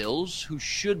the Bills, who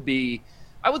should be,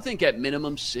 I would think at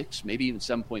minimum 6, maybe even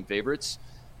 7-point favorites,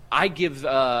 I give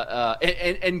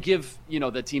and give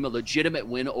the team a legitimate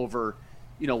win over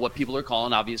what people are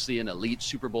calling obviously an elite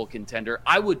Super Bowl contender.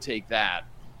 I would take that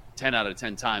 10 out of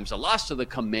 10 times. A loss to the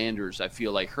Commanders, I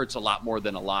feel like, hurts a lot more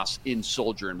than a loss in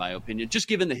Soldier, in my opinion. Just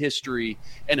given the history,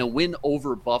 and a win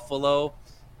over Buffalo,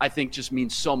 I think just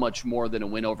means so much more than a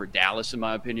win over Dallas, in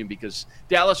my opinion, because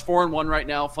Dallas 4-1 right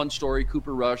now. Fun story,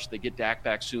 Cooper Rush. They get Dak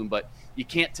back soon, but you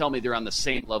can't tell me they're on the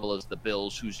same level as the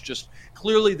Bills, who's just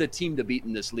clearly the team to beat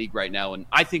in this league right now, and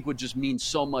I think would just mean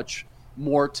so much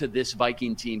more to this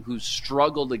Viking team who's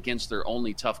struggled against their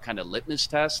only tough kind of litmus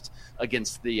test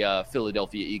against the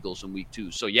Philadelphia Eagles in week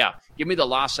 2. So, yeah, give me the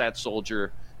loss at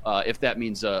Soldier. If that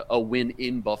means a win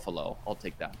in Buffalo, I'll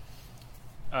take that.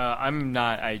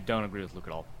 I don't agree with Luke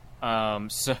at all.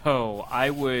 So I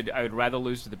would rather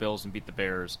lose to the Bills and beat the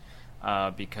Bears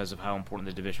because of how important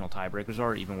the divisional tiebreakers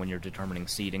are, even when you're determining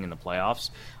seeding in the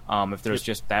playoffs. If there's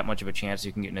just that much of a chance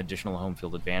you can get an additional home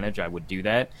field advantage, I would do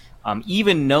that.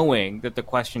 Even knowing that the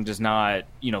question does not,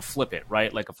 flip it,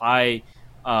 right? Like if I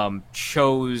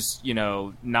chose,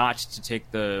 not to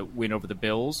take the win over the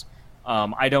Bills,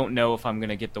 I don't know if I'm going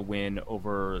to get the win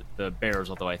over the Bears,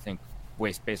 although I think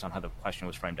based on how the question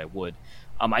was framed, I would.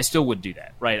 I still would do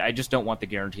that, right? I just don't want the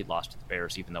guaranteed loss to the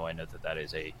Bears, even though I know that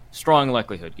is a strong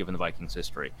likelihood given the Vikings'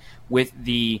 history. With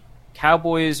the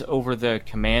Cowboys over the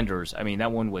Commanders, I mean,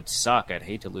 that one would suck. I'd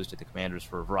hate to lose to the Commanders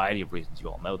for a variety of reasons. You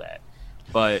all know that.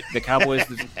 But the Cowboys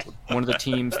is one of the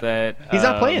teams that... He's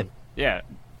not playing. Yeah.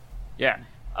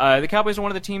 The Cowboys are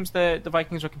one of the teams that the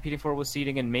Vikings are competing for with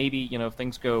seeding, and maybe, if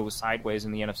things go sideways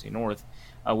in the NFC North,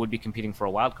 would be competing for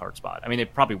a wild card spot. I mean,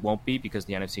 it probably won't be because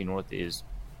the NFC North is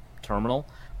terminal,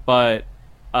 but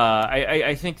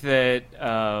I think that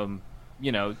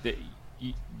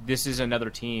this is another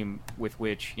team with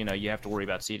which you have to worry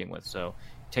about seeding with. So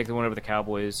take the win over the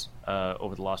Cowboys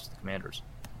over the loss to the Commanders.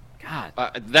 God,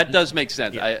 that does make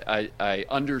sense. Yeah. I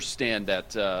understand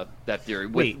that theory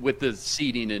with the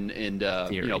seeding and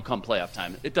come playoff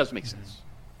time. It does make sense.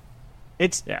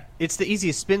 It's the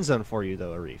easiest spin zone for you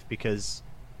though, Arif, because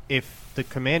if the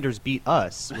Commanders beat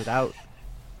us without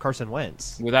Carson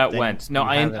Wentz, no,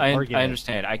 I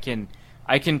understand. I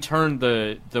can turn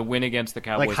the win against the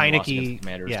Cowboys like and loss against Heineke, the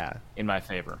Commanders in my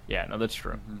favor. Yeah, no, that's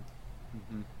true. Mm-hmm.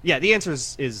 Mm-hmm. Yeah, the answer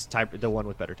is the one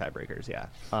with better tiebreakers. Yeah,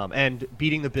 and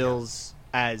beating the Bills,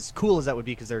 as cool as that would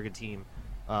be, because they're a good team.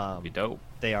 Be dope.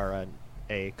 They are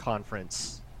a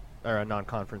conference or a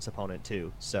non-conference opponent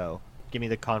too. So give me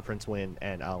the conference win,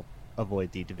 and I'll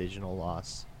avoid the divisional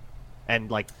loss.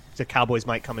 And like the Cowboys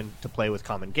might come into play with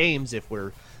common games if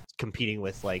we're competing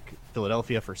with like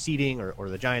Philadelphia for seeding or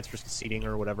the Giants for seeding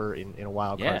or whatever in a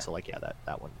wild card. So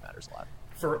that one matters a lot.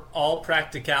 For all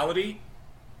practicality,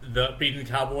 the beating the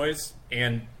Cowboys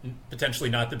and potentially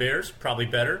not the Bears, probably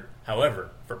better.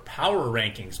 However, for power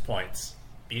rankings points,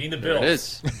 beating the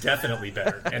Bills, definitely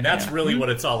better. And that's really what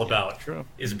it's all about. True.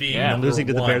 Is being number losing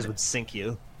to the one. Bears would sink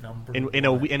you in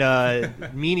a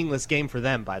meaningless game for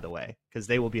them, by the way, because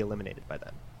they will be eliminated by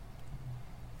then.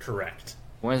 Correct.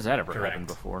 When has that ever happened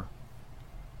before?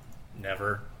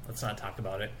 Never. Let's not talk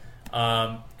about it.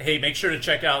 Hey, make sure to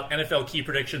check out NFL Key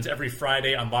Predictions every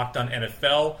Friday on Locked On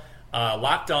NFL.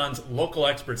 Locked On's local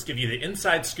experts give you the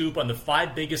inside scoop on the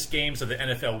 5 biggest games of the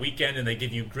NFL weekend, and they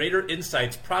give you greater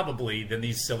insights probably than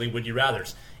these silly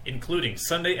would-you-rathers, including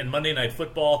Sunday and Monday Night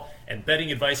Football and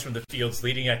betting advice from the field's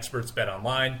leading experts, Bet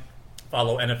Online.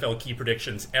 Follow NFL Key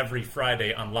Predictions every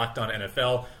Friday on Locked On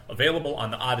NFL, available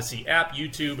on the Odyssey app,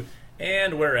 YouTube,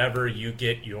 and wherever you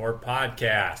get your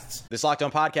podcasts. This Locked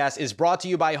On podcast is brought to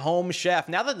you by Home Chef.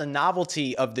 Now that the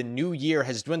novelty of the new year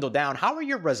has dwindled down, how are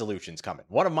your resolutions coming?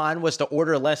 One of mine was to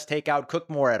order less takeout, cook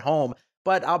more at home,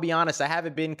 but I'll be honest, I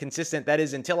haven't been consistent. That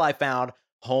is until I found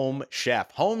Home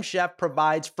Chef. Home Chef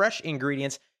provides fresh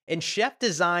ingredients and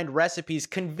chef-designed recipes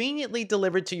conveniently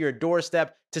delivered to your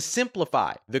doorstep to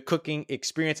simplify the cooking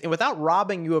experience and without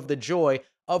robbing you of the joy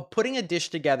of putting a dish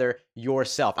together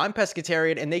yourself. I'm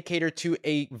pescatarian, and they cater to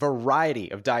a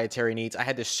variety of dietary needs. I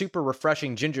had this super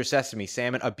refreshing ginger sesame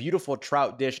salmon, a beautiful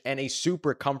trout dish, and a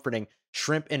super comforting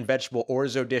shrimp and vegetable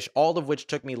orzo dish, all of which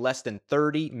took me less than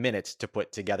 30 minutes to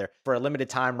put together. For a limited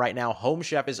time right now, Home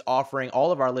Chef is offering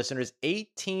all of our listeners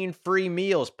 18 free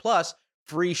meals, plus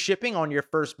free shipping on your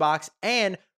first box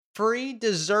and free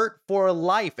dessert for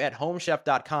life at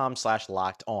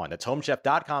homechef.com/lockedon. That's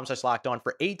homechef.com/lockedon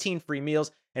for 18 free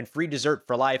meals and free dessert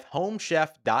for life.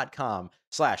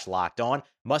 Homechef.com/lockedon.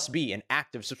 Must be an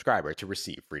active subscriber to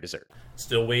receive free dessert.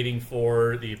 Still waiting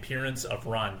for the appearance of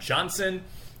Ron Johnson.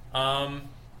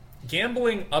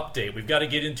 Gambling update. We've got to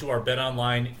get into our Bet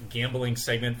Online gambling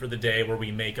segment for the day where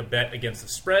we make a bet against the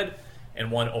spread and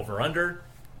one over-under.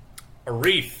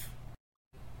 Arif,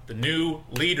 the new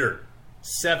leader,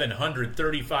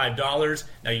 $735.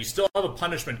 Now, you still have a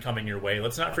punishment coming your way.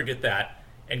 Let's not forget that.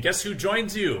 And guess who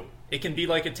joins you? It can be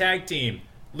like a tag team.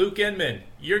 Luke Inman,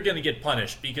 you're going to get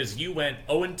punished because you went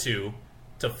 0-2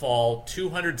 to fall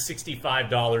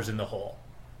 $265 in the hole.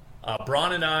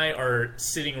 Braun and I are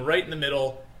sitting right in the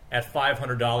middle at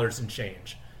 $500 and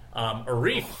change.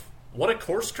 Arif, what a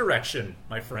course correction,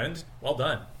 my friend. Well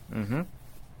done. Mm-hmm.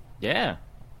 Yeah.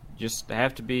 Just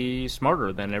have to be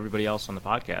smarter than everybody else on the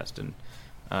podcast. And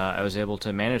I was able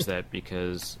to manage that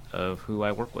because of who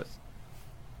I work with.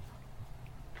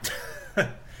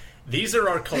 These are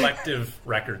our collective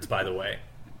records, by the way.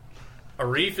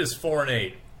 Arif is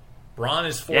 4-8. Braun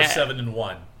is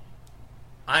 4-7-1.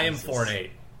 I am 4-8.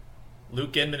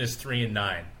 Luke Inman is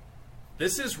 3-9.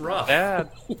 This is rough.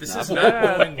 This is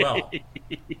not going well.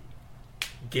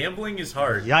 Gambling is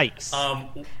hard. Yikes.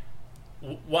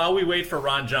 While we wait for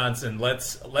Ron Johnson,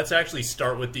 let's actually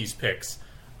start with these picks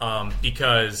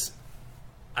because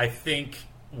I think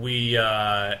we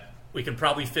can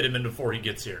probably fit him in before he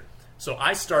gets here. So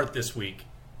I start this week,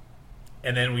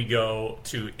 and then we go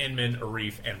to Inman,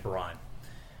 Arif, and Braun.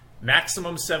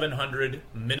 Maximum 700,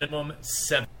 minimum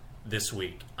 7 this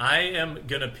week. I am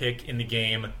going to pick in the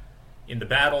game in the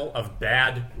battle of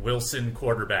bad Wilson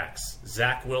quarterbacks,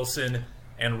 Zach Wilson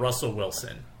and Russell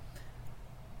Wilson.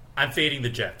 I'm fading the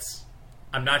Jets.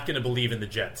 I'm not going to believe in the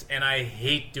Jets. And I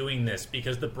hate doing this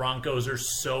because the Broncos are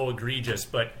so egregious.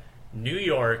 But New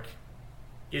York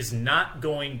is not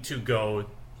going to go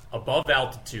above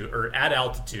altitude or at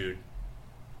altitude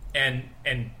and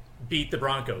beat the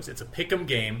Broncos. It's a pick'em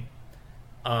game.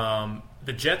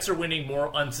 The Jets are winning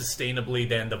more unsustainably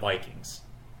than the Vikings.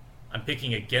 I'm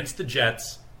picking against the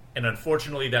Jets, and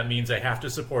unfortunately that means I have to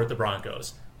support the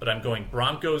Broncos. But I'm going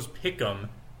Broncos pick'em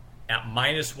at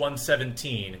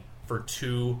 -117 for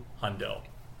 $200.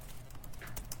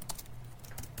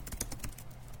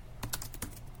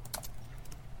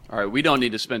 All right, we don't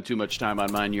need to spend too much time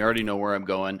on mine. You already know where I'm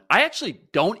going. I actually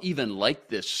don't even like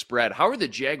this spread. How are the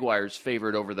Jaguars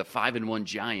favored over the 5-1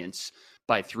 Giants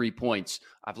by 3 points?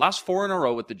 I've lost 4 in a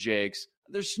row with the Jags.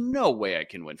 There's no way I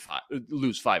can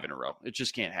lose 5 in a row. It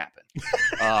just can't happen.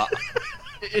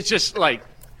 It's just like,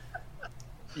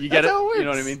 you get it? You know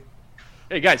what I mean?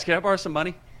 Hey, guys, can I borrow some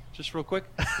money? Just real quick.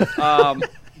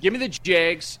 Give me the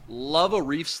Jags. Love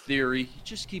Arif's theory. You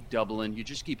just keep doubling. You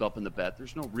just keep upping the bet.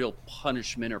 There's no real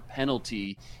punishment or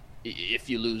penalty if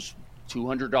you lose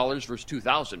 $200 versus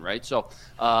 $2,000, right? So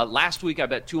last week I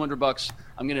bet $200.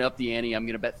 I'm going to up the ante. I'm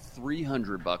going to bet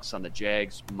 $300 on the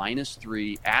Jags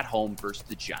 -3 at home versus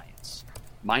the Giants.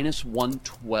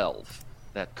 -112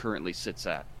 that currently sits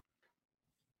at.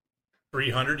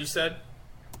 300, you said?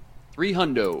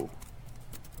 300.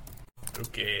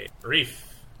 Okay. Arif.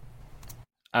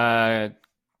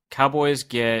 Cowboys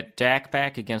get Dak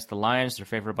back against the Lions. They're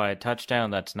favored by a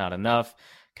touchdown. That's not enough.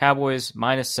 Cowboys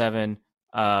 -7,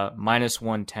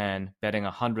 -110, betting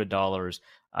 $100.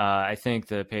 I think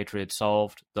the Patriots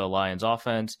solved the Lions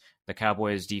offense. The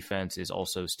Cowboys defense is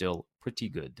also still pretty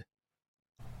good.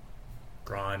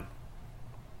 Braun.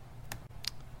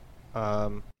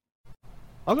 I'll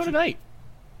go tonight.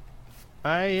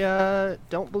 I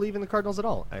don't believe in the Cardinals at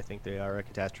all. I think they are a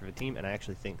catastrophe team, and I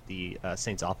actually think the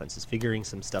Saints offense is figuring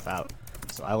some stuff out.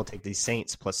 So I will take the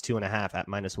Saints +2.5 at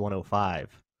 -105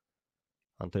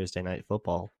 on Thursday Night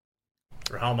Football.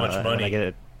 For how much money? I get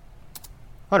it.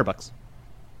 $100.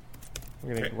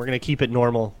 We're gonna keep it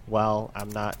normal while I'm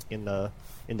not in the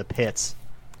pits.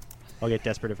 I'll get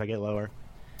desperate if I get lower.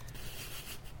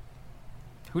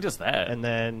 Who does that? And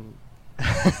then,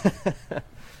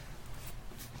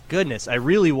 goodness, I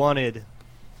really wanted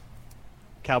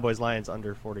Cowboys-Lions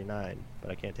under 49,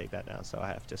 but I can't take that now, so I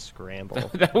have to scramble.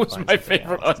 That was my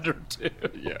favorite under, too.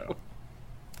 Yeah.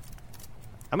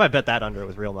 I might bet that under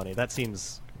with real money. That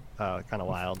seems kind of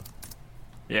wild.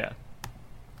 Yeah.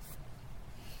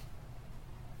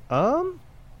 I'll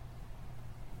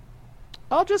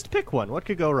just pick one. What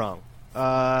could go wrong?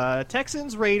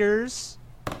 Texans Raiders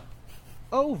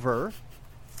over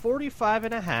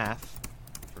 45.5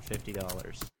 for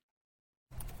 $50.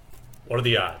 What are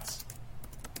the odds?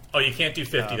 Oh, you can't do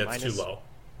 50. That's too low.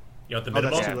 You want the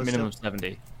minimum? That's too low. Minimum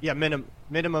 70. Yeah,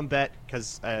 minimum bet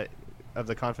because of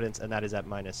the confidence, and that is at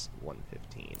minus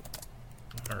 115.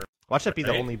 All right. Watch that be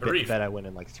the only Brief. bet I win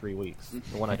in like 3 weeks.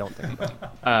 The one I don't think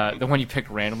about. The one you picked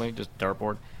randomly, just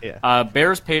dartboard. Yeah.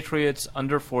 Bears Patriots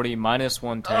under 40 minus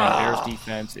 110. Bears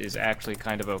defense is actually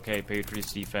kind of okay.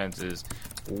 Patriots defense is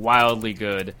wildly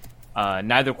good.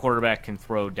 Neither quarterback can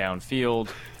throw downfield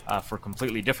for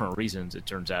completely different reasons, it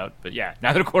turns out. But yeah,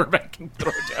 neither quarterback can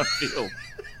throw downfield.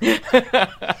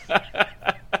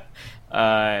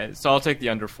 So I'll take the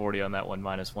under 40 on that one,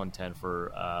 minus 110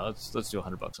 for. Let's do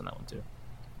 $100 on that one too.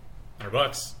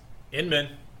 $100. Inman.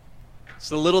 It's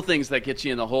the little things that get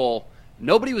you in the hole.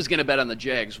 Nobody was going to bet on the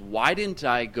Jags. Why didn't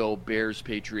I go Bears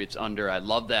Patriots under? I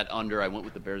love that under. I went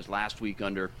with the Bears last week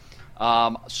under.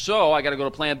 So I got to go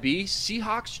to plan B.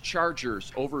 Seahawks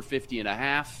Chargers over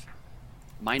 50.5,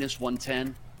 minus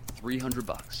 110,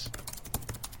 $300.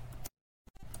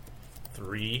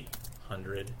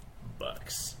 $300.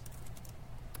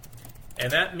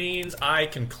 And that means I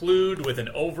conclude with an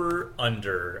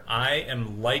over-under. I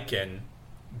am liking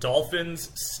Dolphins,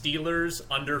 Steelers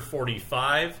under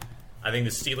 45. I think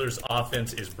the Steelers'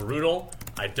 offense is brutal.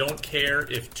 I don't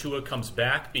care if Tua comes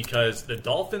back because the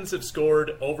Dolphins have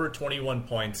scored over 21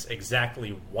 points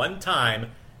exactly one time,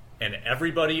 and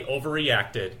everybody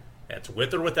overreacted. That's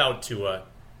with or without Tua.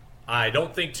 I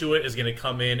don't think Tua is going to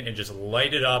come in and just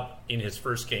light it up in his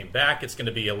first game back. It's going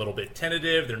to be a little bit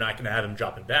tentative. They're not going to have him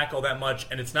dropping back all that much.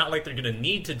 And it's not like they're going to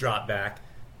need to drop back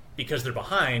because they're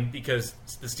behind because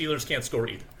the Steelers can't score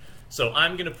either. So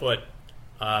I'm going to put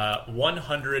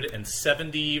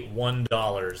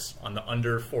 $171 on the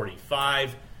under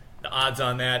 45. The odds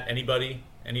on that, anybody?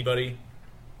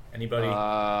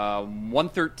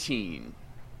 113.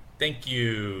 Thank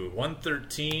you.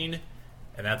 113.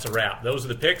 And that's a wrap. Those are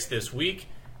the picks this week.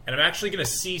 And I'm actually going to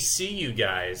CC you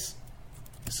guys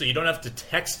so you don't have to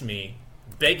text me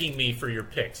begging me for your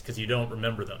picks because you don't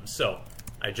remember them. So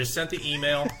I just sent the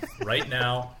email right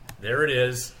now. There it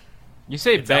is. You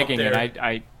say It's begging, out and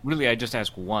there. I just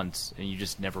ask once, and you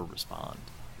just never respond.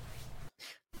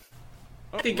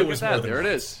 Oh, I think look it was at more that. than There it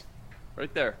once. is.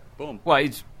 Right there. Boom. Well,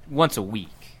 it's once a week.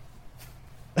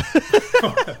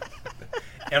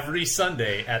 Every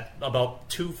Sunday at about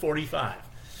 2:45.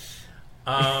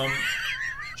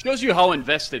 Shows you how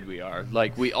invested we are.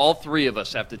 Like, all three of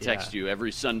us have to text you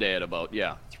every Sunday at about,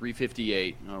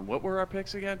 3:58. What were our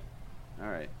picks again? All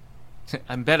right.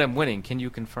 I bet I'm winning. Can you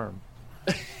confirm?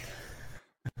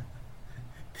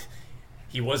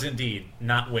 He was indeed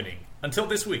not winning until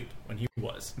this week when he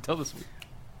was. Until this week.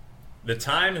 The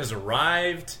time has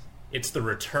arrived. It's the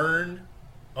return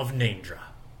of Name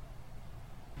Drop.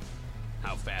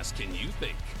 How fast can you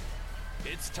think?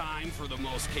 It's time for the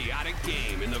most chaotic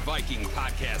game in the Viking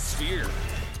podcast sphere.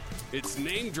 It's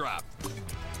Name Drop.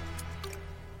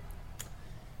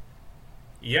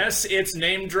 Yes, it's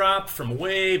Name Drop from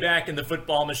way back in the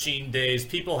football machine days.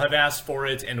 People have asked for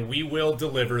it, and we will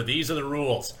deliver. These are the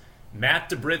rules. Matt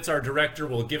DeBritz, our director,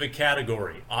 will give a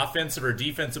category. Offensive or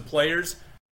defensive players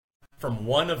from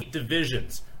one of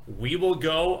divisions. We will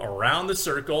go around the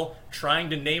circle trying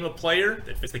to name a player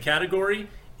that fits the category.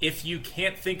 If you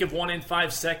can't think of one in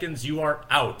 5 seconds, you are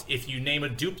out. If you name a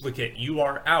duplicate, you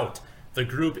are out. The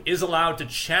group is allowed to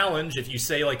challenge if you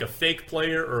say like a fake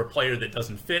player or a player that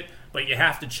doesn't fit, but you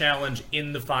have to challenge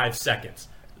in the 5 seconds.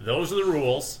 Those are the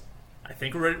rules. I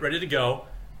think we're ready to go.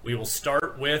 We will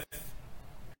start with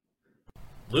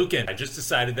Lucan. I just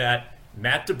decided that.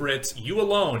 Matt DeBritz, you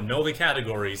alone know the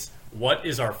categories. What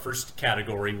is our first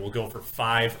category? We'll go for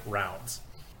 5 rounds.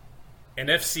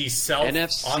 NFC South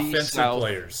offensive South.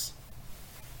 players.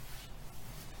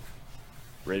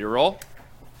 Ready to roll?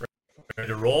 Ready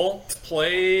to roll? Let's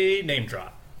play Name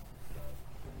Drop.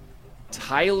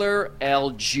 Tyler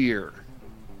Algier.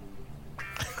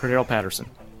 Cordero Patterson.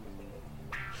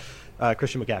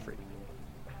 Christian McCaffrey.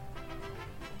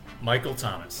 Michael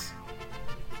Thomas.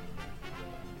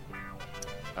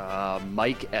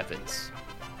 Mike Evans.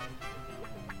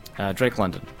 Drake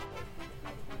London.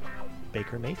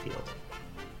 Baker Mayfield.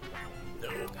 No.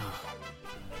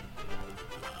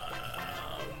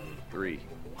 3,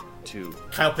 2,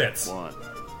 Kyle Pitts. 1.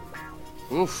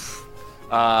 Oof.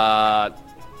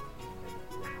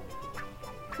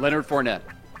 Leonard Fournette.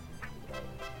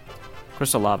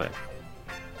 Chris Olave.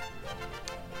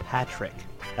 Patrick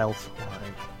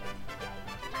Elflein.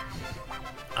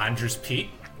 Andrews Pete.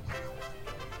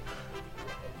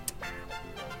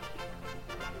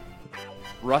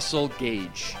 Russell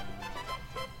Gage.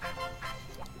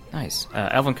 Nice.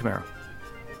 Alvin Kamara.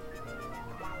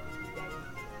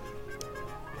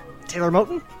 Taylor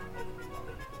Moton?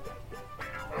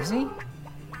 Is he?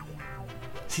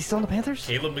 Is he still in the Panthers?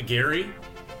 Caleb McGarry.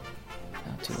 Oh,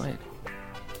 too late.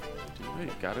 Hey,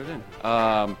 got it in.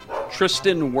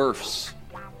 Tristan Wirfs.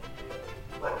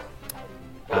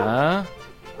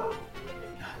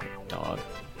 Dog.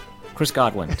 Chris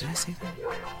Godwin. Did I say that?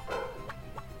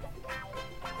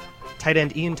 Tight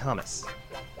end Ian Thomas.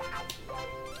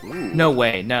 Ooh. No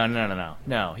way.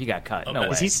 No, he got cut. No way.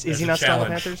 Is he not still on the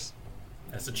Panthers?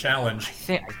 That's a challenge.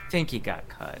 I think he got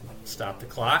cut. Stop the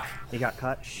clock. He got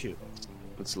cut? Shoot.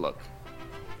 Let's look.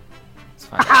 It's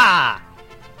fine. Ha!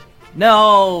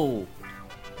 No!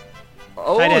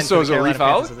 Oh, so is a Reef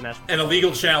out? An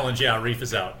illegal challenge. Yeah, Reef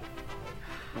is out.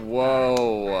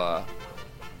 Whoa.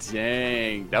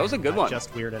 Dang. That was a good one.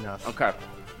 Just weird enough. Okay.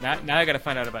 Now I got to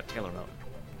find out about Taylor Moton.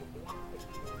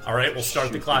 All right, we'll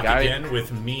start the clock again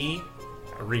with me.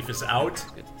 Reef is out.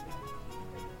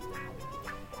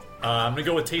 I'm going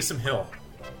to go with Taysom Hill.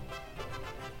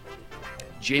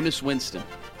 Jameis Winston.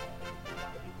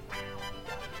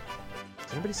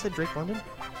 Has anybody said Drake London?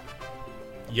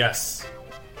 Yes.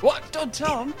 What? Don't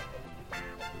tell him.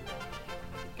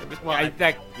 Well,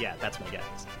 yeah, that's my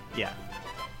guess. Yeah.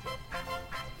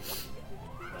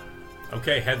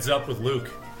 Okay, heads up with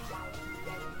Luke.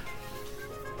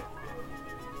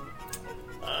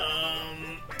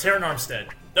 Terran Armstead.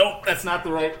 Nope, that's not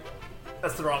the right.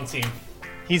 That's the wrong team.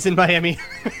 He's in Miami.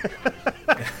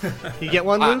 You get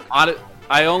one, Luke?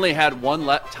 I only had one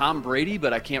left. Tom Brady,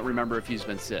 but I can't remember if he's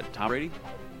been said. Tom Brady?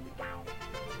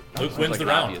 Luke wins the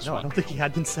round. No, I don't think he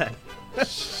had been said.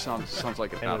 Sounds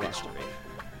like an obvious to me.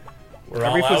 We're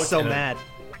all Reef out. was so mad.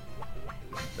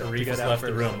 The Reef has left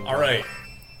the room. All right,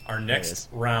 our next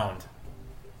round.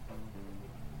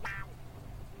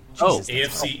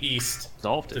 AFC East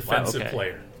defensive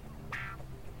player.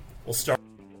 We'll start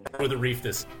with the Reef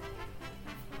this.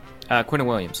 Quinton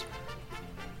Williams.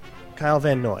 Kyle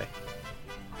Van Noy.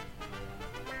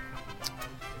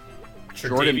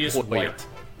 Jordan Tre'Davious Poyer. White.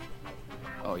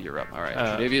 Oh, you're up. All right.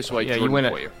 Tre'Davious White, yeah, Jordan you win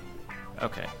it. Poyer.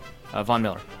 Okay. Von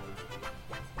Miller.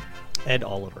 Ed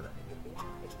Oliver.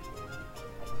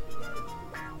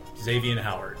 Xavier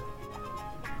Howard.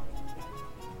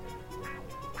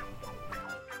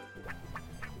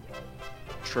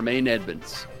 Tremaine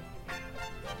Edmonds.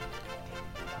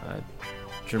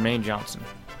 Jermaine Johnson.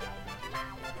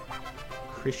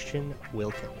 Christian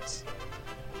Wilkins.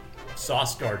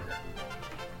 Sauce Gardner.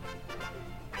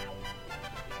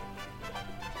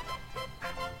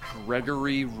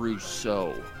 Gregory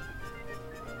Rousseau.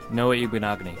 Noah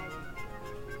Igbinoghene.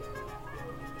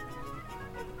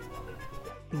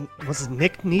 Was it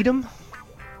Nick Needham?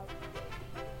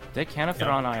 They count if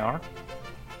they're on IR?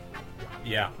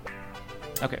 Yeah.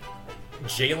 Okay.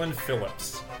 Jalen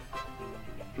Phillips.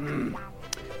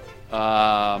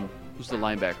 Who's the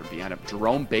linebacker behind him?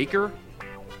 Jerome Baker?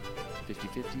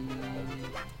 50-50.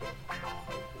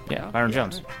 Yeah, Byron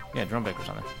Jones. Yeah, Jerome Baker's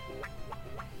on there.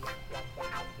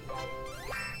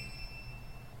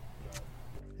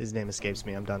 His name escapes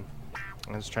me. I'm done.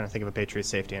 I was trying to think of a Patriots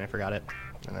safety and I forgot it.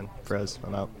 And then froze.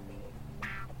 I'm out.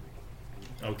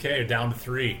 Okay, down to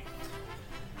 3.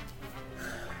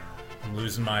 I'm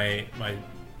losing my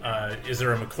is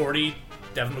there a McCourty?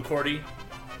 Devin McCourty?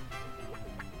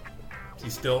 Is he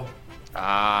still?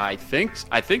 I think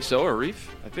so, Arif.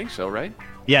 I think so, right?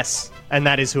 Yes, and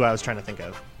that is who I was trying to think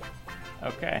of.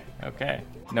 Okay.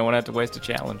 No one had to waste a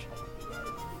challenge.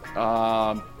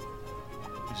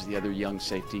 Who's the other young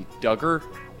safety? Duggar?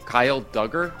 Kyle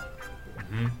Duggar?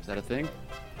 Mm-hmm. Is that a thing?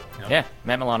 Yep. Yeah,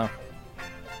 Matt Milano.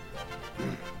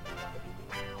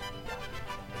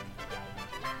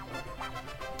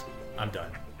 I'm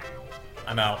done.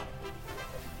 I'm out.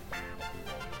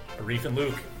 Arif and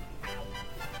Luke.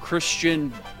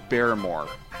 Christian Barrymore.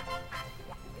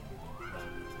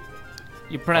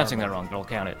 You're pronouncing that wrong, but I'll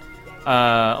count it.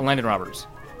 Landon Roberts.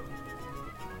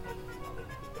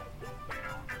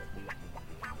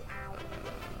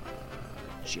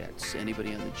 Jets.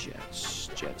 Anybody on the Jets?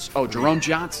 Oh, Jerome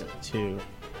Johnson. 2.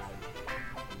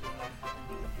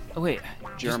 Oh, wait.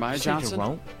 Jeremiah Did you say Johnson?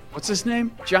 Jerome? What's his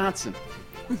name? Johnson.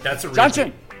 That's a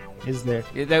Johnson. Is there?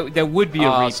 Yeah, that would be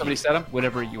a repeat. Somebody said him?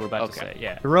 Whatever you were about to say,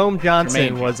 yeah. Jerome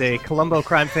Johnson Jermaine was a Colombo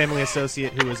crime family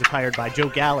associate who was hired by Joe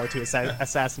Gallo to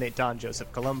assassinate Don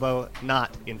Joseph Colombo,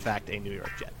 not, in fact, a New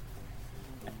York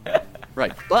Jet.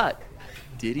 Right, but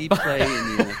did he play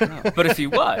in the NFL? But if he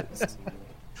was.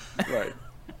 Right.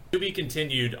 To be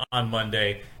continued on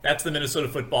Monday. That's the Minnesota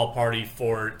Football Party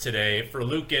for today. For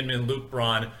Luke Inman, Luke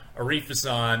Braun, Arif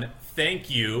Hassan, thank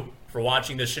you for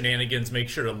watching the shenanigans. Make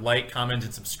sure to like, comment,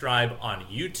 and subscribe on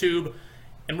YouTube.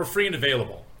 And we're free and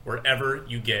available wherever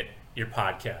you get your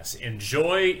podcasts.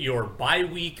 Enjoy your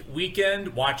bye-week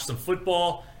weekend. Watch some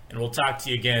football. And we'll talk to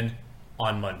you again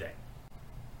on Monday.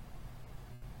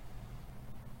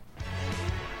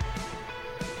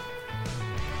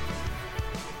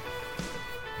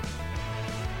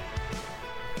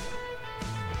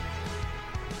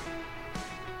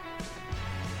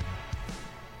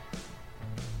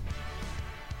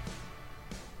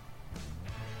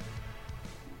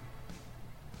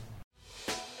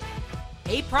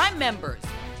 Hey, Prime members,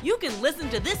 you can listen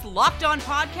to this Locked On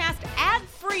podcast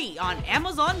ad-free on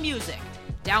Amazon Music.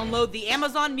 Download the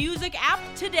Amazon Music app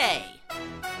today.